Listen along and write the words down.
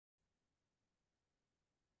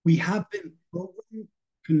We have been programmed,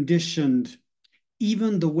 conditioned,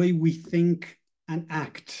 even the way we think and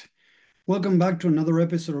act. Welcome back to another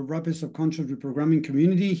episode of Rapid Subconscious Reprogramming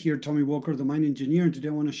Community. Here, Tommy Walker, the Mind Engineer, and today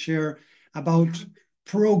I want to share about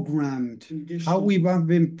programmed, how we have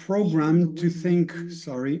been programmed to think.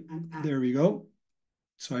 Sorry, there we go.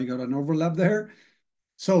 So I got an overlap there.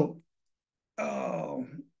 So, oh,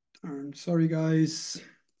 I'm sorry, guys.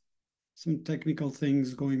 Some technical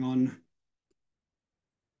things going on.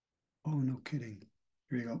 Oh, no kidding.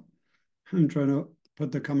 Here we go. I'm trying to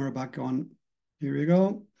put the camera back on. Here we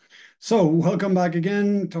go. So welcome back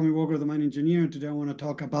again. Tommy Walker, the Mind Engineer. Today I want to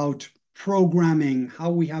talk about programming, how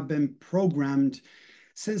we have been programmed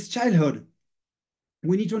since childhood.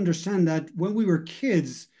 We need to understand that when we were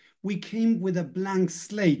kids, we came with a blank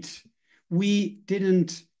slate. We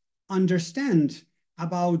didn't understand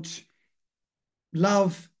about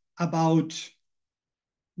love, about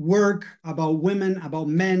work, about women, about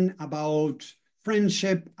men, about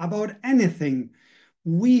friendship, about anything.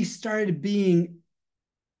 We started being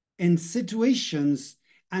in situations,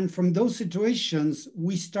 and from those situations,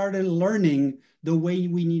 we started learning the way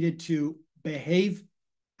we needed to behave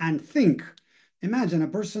and think. Imagine a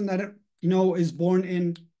person that is born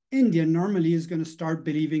in India normally is going to start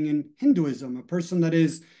believing in Hinduism. A person that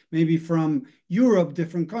is maybe from Europe,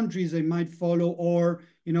 different countries, they might follow, or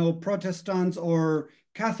Protestants or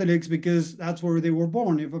Catholics because that's where they were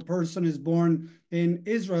born. If a person is born in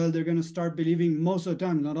Israel, they're going to start believing most of the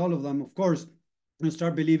time, not all of them, of course, and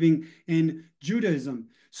start believing in Judaism.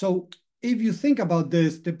 So if you think about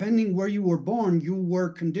this, depending where you were born, you were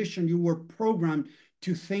conditioned, you were programmed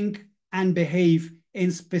to think and behave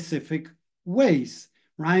in specific ways,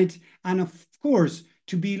 right? And of course,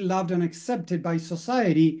 to be loved and accepted by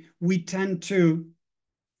society, we tend to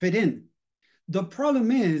fit in. The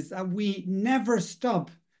problem is that we never stop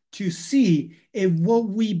to see if what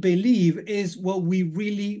we believe is what we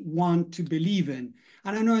really want to believe in.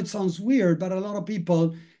 And I know it sounds weird, but a lot of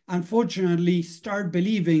people, unfortunately, start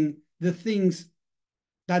believing the things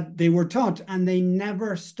that they were taught, and they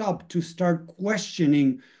never stop to start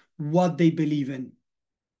questioning what they believe in.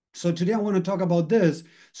 So today I want to talk about this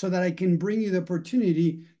so that I can bring you the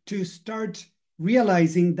opportunity to start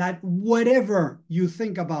realizing that whatever you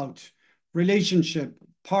think about, relationship,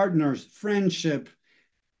 partners, friendship,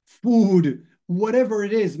 food, whatever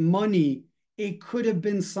it is, money, it could have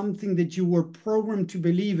been something that you were programmed to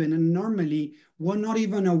believe in, and normally we're not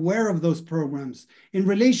even aware of those programs. In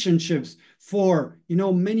relationships for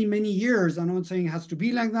many, many years, I'm not saying it has to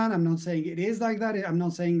be like that. I'm not saying it is like that. I'm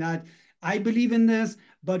not saying that I believe in this,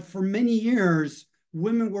 but for many years,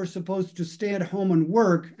 women were supposed to stay at home and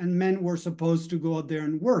work, and men were supposed to go out there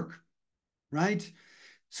and work, right?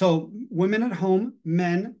 So women at home,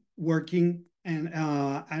 men working and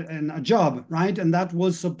a job, right? And that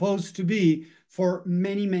was supposed to be for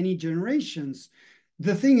many, many generations.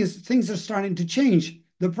 The thing is, things are starting to change.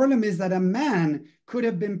 The problem is that a man could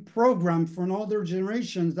have been programmed for older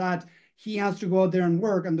generations that he has to go out there and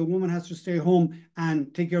work, and the woman has to stay home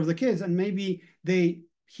and take care of the kids. And maybe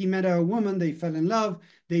he met a woman, they fell in love,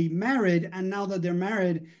 they married, and now that they're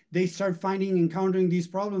married, they start encountering these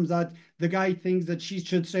problems that the guy thinks that she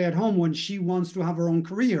should stay at home when she wants to have her own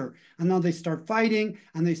career. And now they start fighting,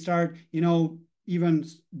 and they start, even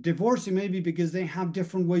divorcing maybe because they have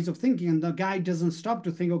different ways of thinking. And the guy doesn't stop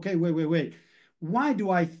to think, okay, wait. Why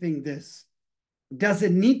do I think this? Does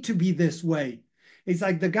it need to be this way? It's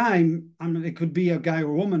like the guy, I mean, it could be a guy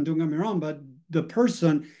or a woman, don't get me wrong, but the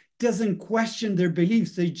person doesn't question their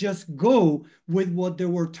beliefs. They just go with what they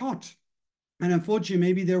were taught. And unfortunately,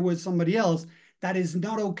 maybe there was somebody else that is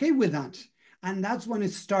not okay with that. And that's when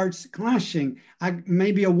it starts clashing.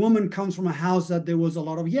 Maybe a woman comes from a house that there was a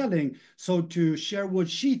lot of yelling. So to share what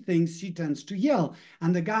she thinks, she tends to yell.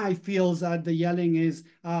 And the guy feels that the yelling is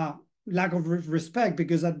lack of respect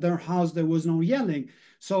because at their house there was no yelling.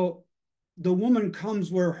 So the woman comes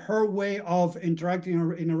with her way of interacting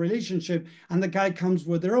in a relationship, and the guy comes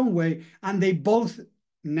with their own way, and they both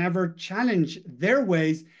never challenge their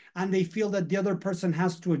ways, and they feel that the other person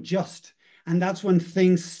has to adjust. And that's when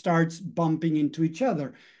things starts bumping into each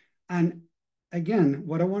other. And again,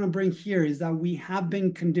 what I want to bring here is that we have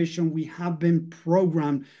been conditioned, we have been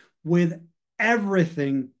programmed with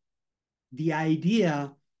everything. The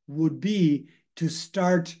idea would be to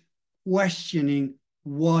start questioning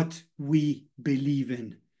what we believe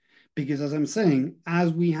in. Because as I'm saying,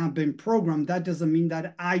 as we have been programmed, that doesn't mean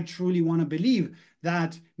that I truly want to believe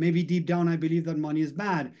that. Maybe deep down, I believe that money is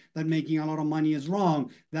bad, that making a lot of money is wrong,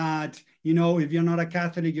 that, if you're not a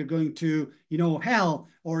Catholic, you're going to, hell,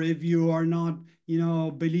 or if you are not,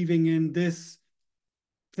 believing in this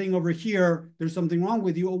thing over here, there's something wrong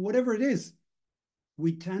with you, or whatever it is.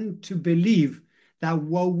 We tend to believe that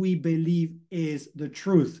what we believe is the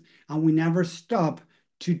truth, and we never stop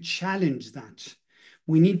to challenge that.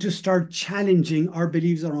 We need to start challenging our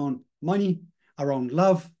beliefs around money, around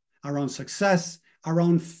love, around success,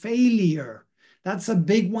 around failure. That's a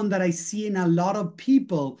big one that I see in a lot of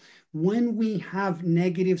people when we have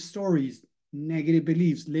negative stories, negative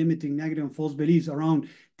beliefs, limiting, negative, and false beliefs around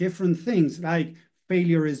different things like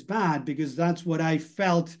failure is bad because that's what I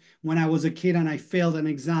felt when I was a kid and I failed an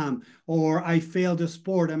exam, or I failed a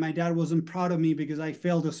sport and my dad wasn't proud of me because I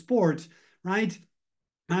failed a sport, right?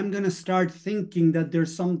 I'm going to start thinking that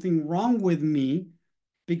there's something wrong with me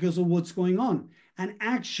because of what's going on. And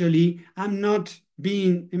actually, I'm not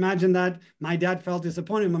being, imagine that my dad felt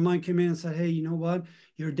disappointed. My mom came in and said, hey, you know what?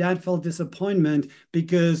 Your dad felt disappointment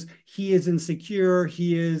because he is insecure.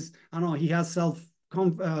 He is, I don't know, he has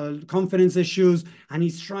confidence issues, and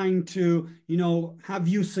he's trying to, have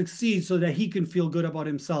you succeed so that he can feel good about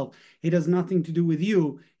himself. It has nothing to do with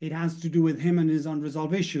you. It has to do with him and his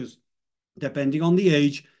unresolved issues. Depending on the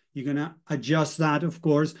age, you're going to adjust that, of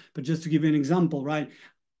course. But just to give you an example, right?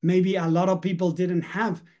 Maybe a lot of people didn't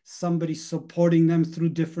have somebody supporting them through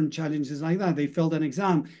different challenges like that. They failed an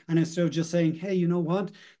exam, and instead of just saying, hey, you know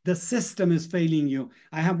what? The system is failing you.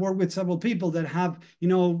 I have worked with several people that have,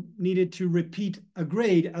 needed to repeat a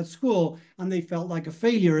grade at school, and they felt like a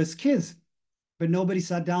failure as kids. But nobody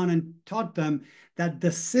sat down and taught them that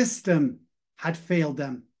the system had failed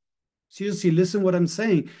them. Seriously, listen what I'm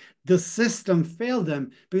saying. The system failed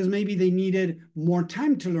them because maybe they needed more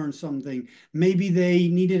time to learn something. Maybe they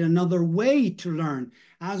needed another way to learn.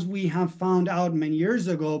 As we have found out many years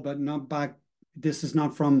ago, but not back, this is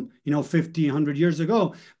not from, 50, 100 years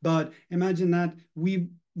ago. But imagine that we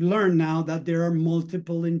learn now that there are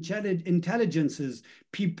multiple intelligences.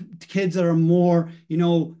 Kids that are more,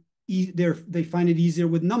 they find it easier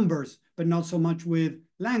with numbers, but not so much with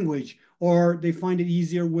language, or they find it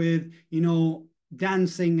easier with,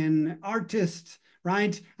 dancing and artists,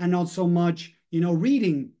 right? And not so much,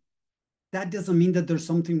 reading. That doesn't mean that there's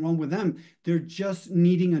something wrong with them. They're just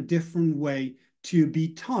needing a different way to be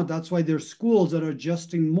taught. That's why there's schools that are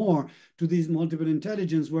adjusting more to these multiple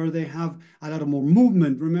intelligence, where they have a lot of more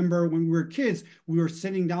movement. Remember, when we were kids, we were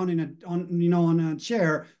sitting down on a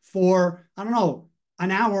chair for, I don't know,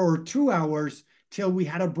 an hour or 2 hours till we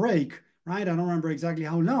had a break, right? I don't remember exactly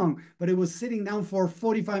how long, but it was sitting down for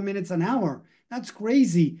 45 minutes, an hour. That's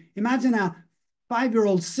crazy. Imagine a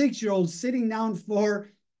 5-year-old, 6-year-old sitting down for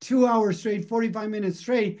 2 hours straight, 45 minutes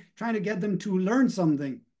straight, trying to get them to learn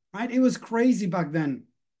something, right? It was crazy back then.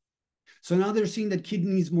 So now they're seeing that kid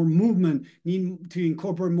needs more movement, need to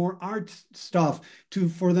incorporate more art stuff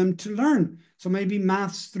for them to learn. So maybe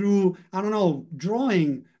maths through, I don't know,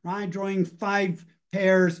 drawing, right? Drawing 5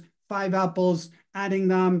 pears, 5 apples, adding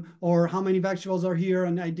them, or how many vegetables are here,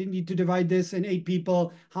 and I didn't need to divide this in 8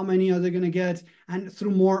 people. How many are they going to get? And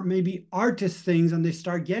through more maybe artist things, and they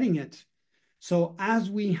start getting it. So as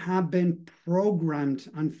we have been programmed,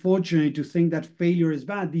 unfortunately, to think that failure is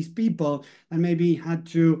bad, these people, and maybe had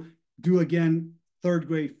to do again 3rd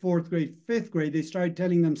grade, 4th grade, 5th grade, they started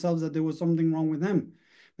telling themselves that there was something wrong with them.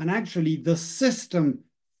 And actually, the system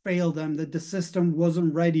failed them, that the system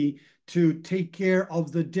wasn't ready to take care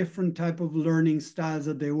of the different type of learning styles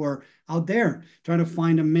that they were out there, trying to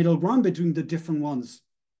find a middle ground between the different ones.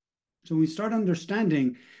 So we start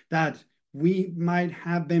understanding that we might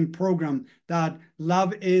have been programmed that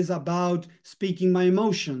love is about speaking my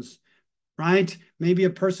emotions, right? Maybe a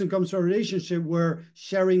person comes to a relationship where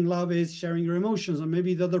sharing love is sharing your emotions, and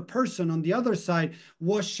maybe the other person on the other side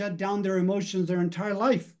was shut down their emotions their entire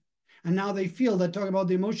life. And now they feel that talking about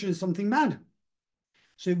the emotion is something bad.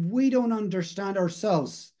 So if we don't understand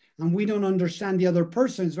ourselves and we don't understand the other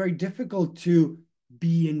person, it's very difficult to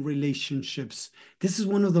be in relationships. This is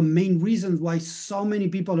one of the main reasons why so many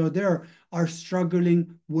people out there are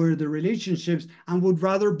struggling with the relationships and would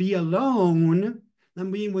rather be alone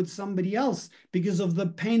than being with somebody else because of the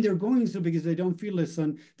pain they're going through, because they don't feel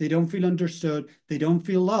listened, they don't feel understood, they don't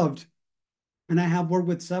feel loved. And I have worked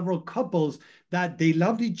with several couples that they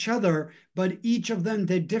loved each other, but each of them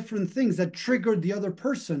did different things that triggered the other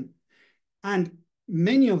person. And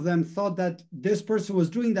many of them thought that this person was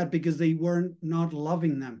doing that because they weren't not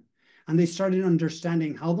loving them. And they started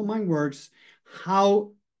understanding how the mind works,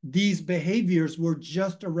 how these behaviors were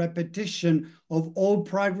just a repetition of old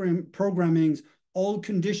programmings, old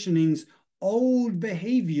conditionings, old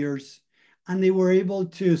behaviors. And they were able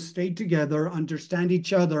to stay together, understand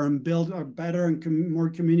each other, and build a better and more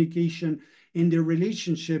communication in their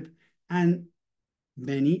relationship. And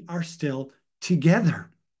many are still together.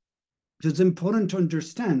 So it's important to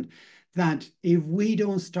understand that if we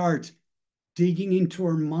don't start digging into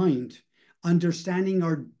our mind, understanding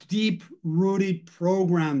our deep rooted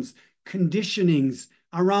programs, conditionings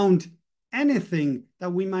around anything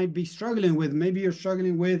that we might be struggling with. Maybe you're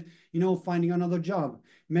struggling with, finding another job.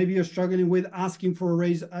 Maybe you're struggling with asking for a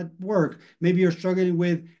raise at work. Maybe you're struggling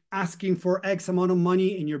with asking for X amount of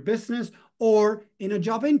money in your business or in a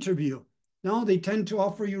job interview. No, they tend to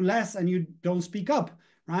offer you less and you don't speak up,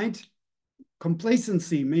 right?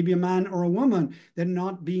 Complacency, maybe a man or a woman, they're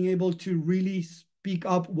not being able to really speak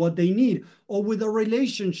up what they need. Or with a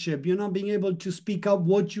relationship, you're not being able to speak up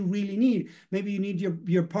what you really need. Maybe you need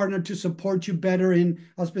your partner to support you better in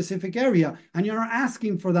a specific area, and you're not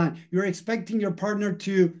asking for that. You're expecting your partner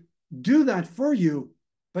to do that for you.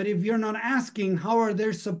 But if you're not asking, how are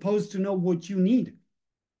they supposed to know what you need?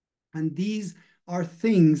 And these are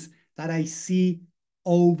things that I see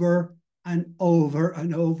over and over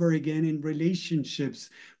and over again in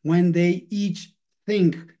relationships when they each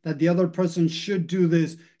think that the other person should do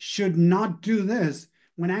this, should not do this,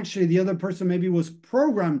 when actually the other person maybe was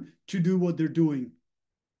programmed to do what they're doing.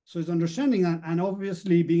 So it's understanding that and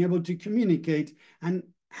obviously being able to communicate and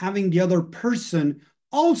having the other person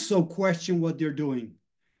also question what they're doing.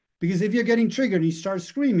 Because if you're getting triggered and you start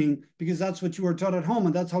screaming because that's what you were taught at home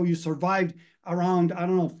and that's how you survived around, I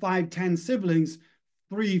don't know, 5, 10 siblings,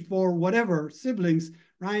 3, 4, whatever siblings,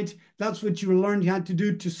 right? That's what you learned you had to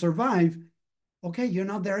do to survive. Okay, you're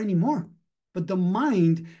not there anymore. But the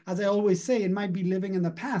mind, as I always say, it might be living in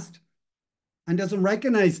the past and doesn't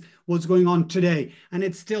recognize what's going on today. And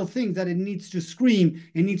it still thinks that it needs to scream,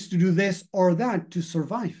 it needs to do this or that to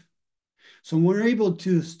survive. So when we're able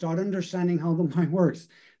to start understanding how the mind works,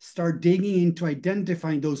 start digging into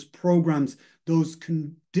identifying those programs, those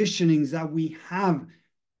conditionings that we have,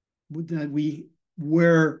 that we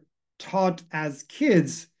were taught as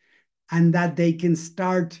kids, and that they can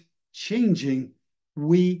start changing,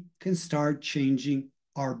 we can start changing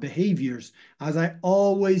our behaviors. As I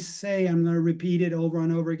always say, I'm going to repeat it over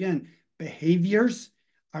and over again, behaviors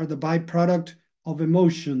are the byproduct of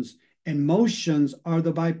emotions. Emotions are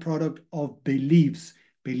the byproduct of beliefs.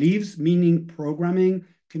 Beliefs meaning programming,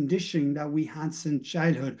 conditioning that we had since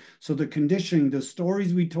childhood. So the conditioning, the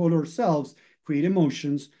stories we told ourselves create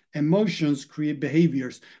emotions. Emotions create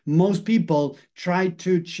behaviors. Most people try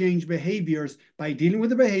to change behaviors by dealing with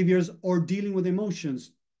the behaviors or dealing with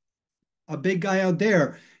emotions. A big guy out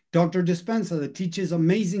there, Dr. Dispenza, that teaches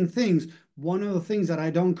amazing things. One of the things that I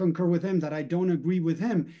don't concur with him, that I don't agree with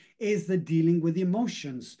him, is the dealing with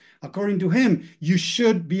emotions. According to him, you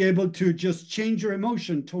should be able to just change your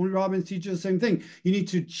emotion. Tony Robbins teaches the same thing. You need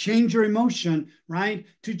to change your emotion, right?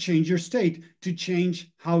 To change your state, to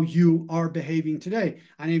change how you are behaving today.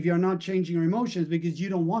 And if you're not changing your emotions because you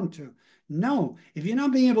don't want to, no. If you're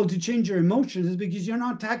not being able to change your emotions, it's because you're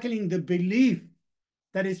not tackling the belief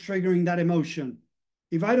that is triggering that emotion.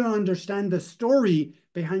 If I don't understand the story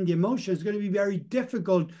behind the emotion, it's going to be very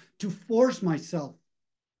difficult to force myself.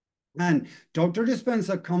 And Dr.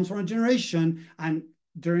 Dispenza comes from a generation and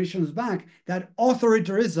generations back that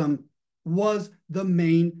authoritarianism was the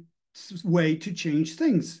main way to change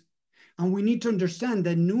things. And we need to understand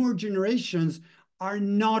that newer generations are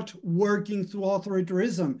not working through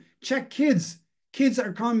authoritarianism. Check kids. Kids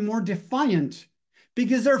are becoming more defiant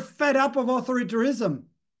because they're fed up of authoritarianism.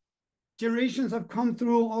 Generations have come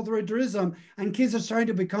through authoritarianism, and kids are starting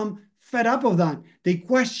to become fed up of that. They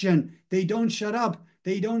question, they don't shut up.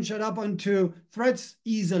 They don't shut up onto threats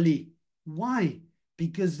easily. Why?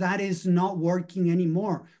 Because that is not working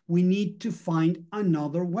anymore. We need to find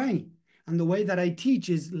another way. And the way that I teach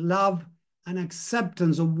is love and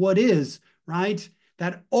acceptance of what is, right?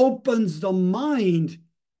 That opens the mind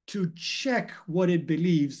to check what it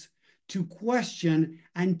believes, to question,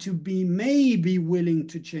 and to be maybe willing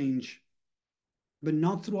to change, but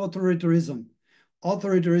not through authoritarianism.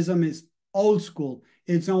 Authoritarianism is old school.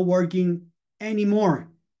 It's not working anymore.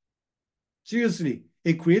 Seriously,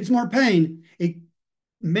 it creates more pain. It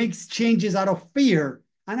makes changes out of fear.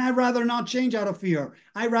 And I'd rather not change out of fear.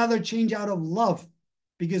 I'd rather change out of love,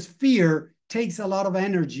 because fear takes a lot of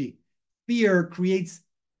energy. Fear creates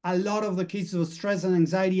a lot of the cases of stress and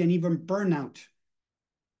anxiety and even burnout.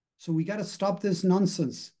 So we got to stop this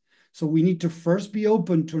nonsense. So we need to first be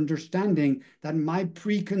open to understanding that my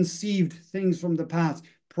preconceived things from the past,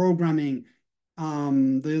 programming,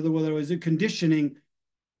 whether it was a conditioning,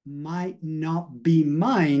 might not be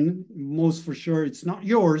mine. Most for sure, it's not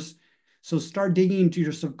yours. So start digging into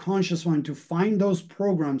your subconscious mind to find those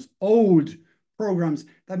programs, old programs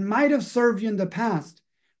that might have served you in the past,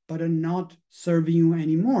 but are not serving you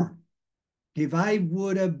anymore. If I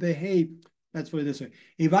would have behaved, let's put it this way.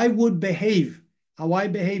 If I would behave how I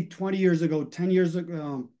behaved 20 years ago, 10 years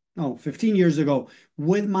ago, no, 15 years ago,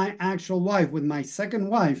 with my actual wife, with my second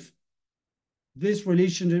wife, this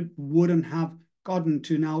relationship wouldn't have gotten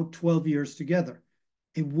to now 12 years together.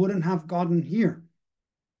 It wouldn't have gotten here.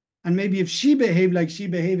 And maybe if she behaved like she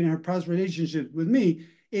behaved in her past relationship with me,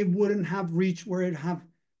 it wouldn't have reached where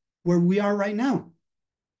we are right now.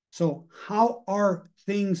 So how are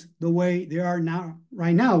things the way they are now,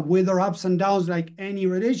 right now, with our ups and downs, like any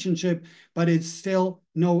relationship, but it's still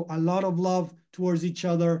a lot of love towards each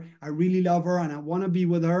other. I really love her and I want to be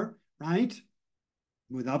with her, right?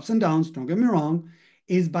 With ups and downs, don't get me wrong,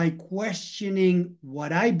 is by questioning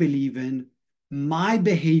what I believe in, my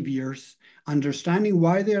behaviors, understanding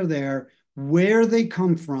why they're there, where they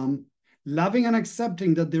come from, loving and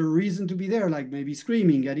accepting that there's a reason to be there, like maybe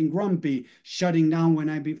screaming, getting grumpy, shutting down when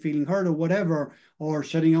I be feeling hurt or whatever, or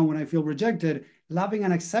shutting down when I feel rejected, loving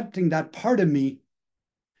and accepting that part of me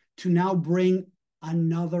to now bring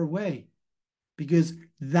another way. Because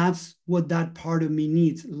that's what that part of me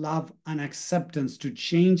needs, love and acceptance, to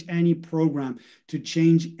change any program, to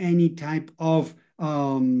change any type of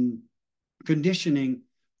conditioning.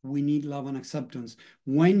 We need love and acceptance.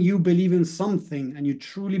 When you believe in something and you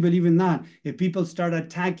truly believe in that, if people start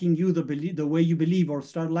attacking you the way you believe, or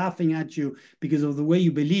start laughing at you because of the way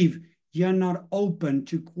you believe, you're not open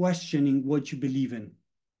to questioning what you believe in.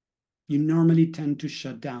 You normally tend to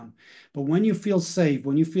shut down. But when you feel safe,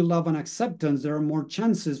 when you feel love and acceptance, there are more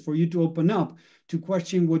chances for you to open up, to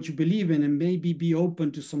question what you believe in, and maybe be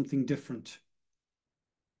open to something different.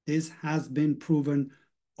 This has been proven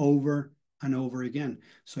over and over again.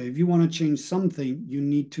 So if you want to change something, you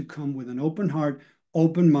need to come with an open heart,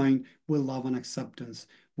 open mind, with love and acceptance,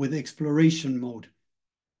 with exploration mode.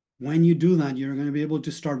 When you do that, you're going to be able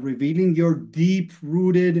to start revealing your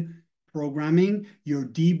deep-rooted programming, your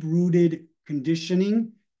deep-rooted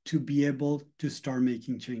conditioning, to be able to start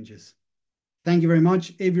making changes. Thank you very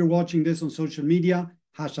much. If you're watching this on social media,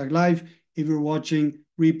 #live. If you're watching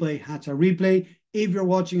replay, #replay. If you're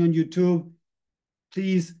watching on YouTube,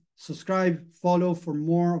 please subscribe, follow for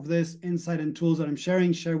more of this insight and tools that I'm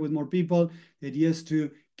sharing. Share with more people. The idea is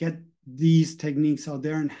to get these techniques out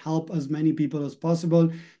there and help as many people as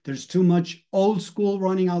possible. There's too much old school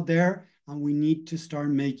running out there, and we need to start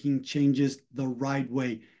making changes the right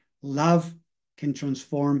way. Love can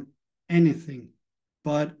transform anything,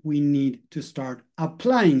 but we need to start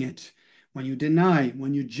applying it. When you deny,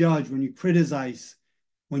 when you judge, when you criticize,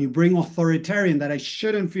 when you bring authoritarian, that I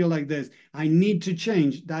shouldn't feel like this, I need to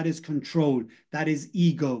change, that is control, that is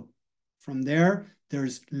ego. From there,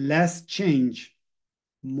 there's less change.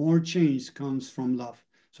 More change comes from love.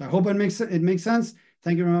 So I hope it makes sense.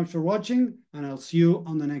 Thank you very much for watching, and I'll see you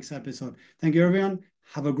on the next episode. Thank you, everyone.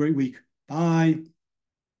 Have a great week. Bye.